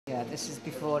Yeah, this is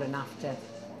before and after.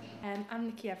 I'm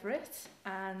Nikki Everett,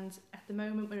 and at the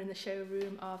moment we're in the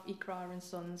showroom of E.Carrara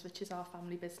Sons, which is our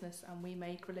family business, and we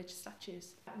make religious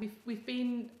statues. We've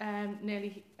been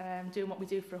nearly doing what we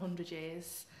do for 100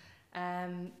 years.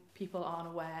 People aren't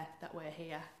aware that we're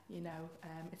here, you know.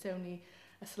 It's only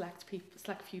a select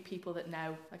few people that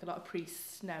know, like a lot of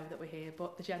priests know that we're here,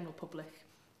 but the general public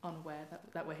aren't aware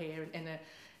that we're here in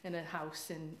a house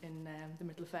in the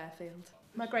middle of Fairfield.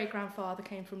 My great-grandfather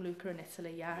came from Lucca in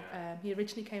Italy, yeah. He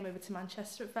originally came over to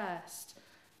Manchester at first,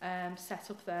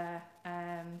 set up there,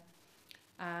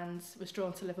 and was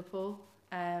drawn to Liverpool,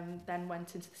 then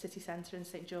went into the city centre in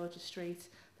St George's Street.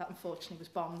 That unfortunately was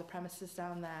bombed, the premises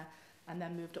down there, and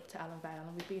then moved up to Ellen Vale,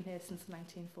 and we've been here since the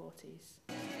 1940s.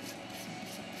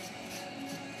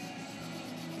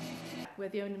 We're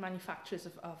the only manufacturers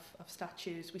of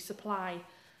statues. We supply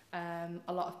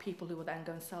a lot of people who will then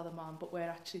go and sell them on, but we're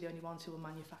actually the only ones who will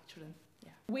manufacture them.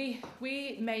 Yeah.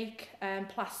 We make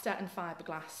plaster and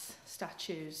fiberglass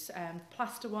statues.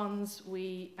 Plaster ones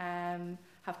we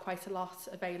have quite a lot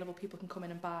available. People can come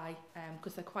in and buy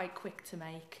because they're quite quick to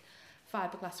make.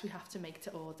 Fiberglass we have to make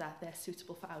to order. They're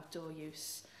suitable for outdoor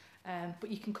use. But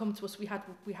you can come to us. We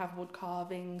have wood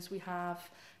carvings, we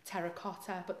have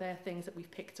terracotta, but they're things that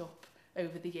we've picked up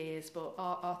over the years, but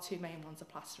our two main ones are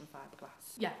plaster and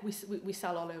fiberglass. Yeah, we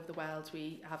sell all over the world.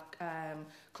 We have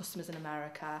customers in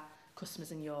America,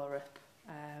 customers in Europe,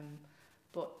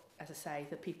 but as I say,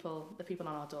 the people on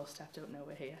our doorstep don't know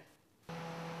we're here.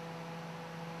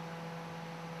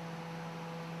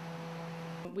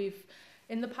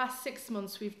 In the past 6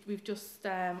 months, we've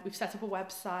set up a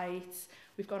website.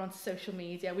 We've gone onto social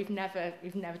media. We've never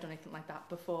done anything like that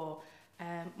before.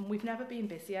 We've never been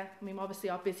busier. I mean, obviously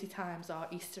our busy times are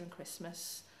Easter and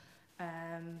Christmas.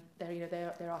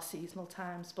 There are seasonal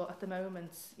times, but at the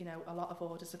moment, you know, a lot of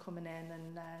orders are coming in,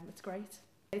 and it's great.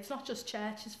 It's not just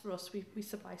churches for us. We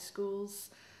supply schools.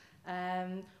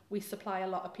 We supply a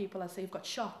lot of people. As I say, you've got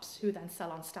shops who then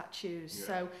sell on statues. Yeah.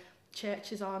 So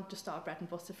churches aren't just our bread and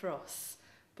butter for us,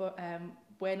 but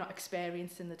we're not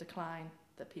experiencing the decline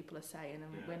that people are saying,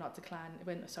 and yeah.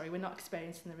 We're not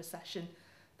experiencing the recession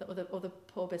that other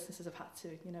poor businesses have had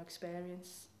to, you know,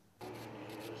 experience. Time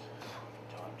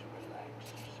to relax,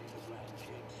 see the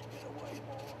grandkids, get away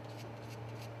more.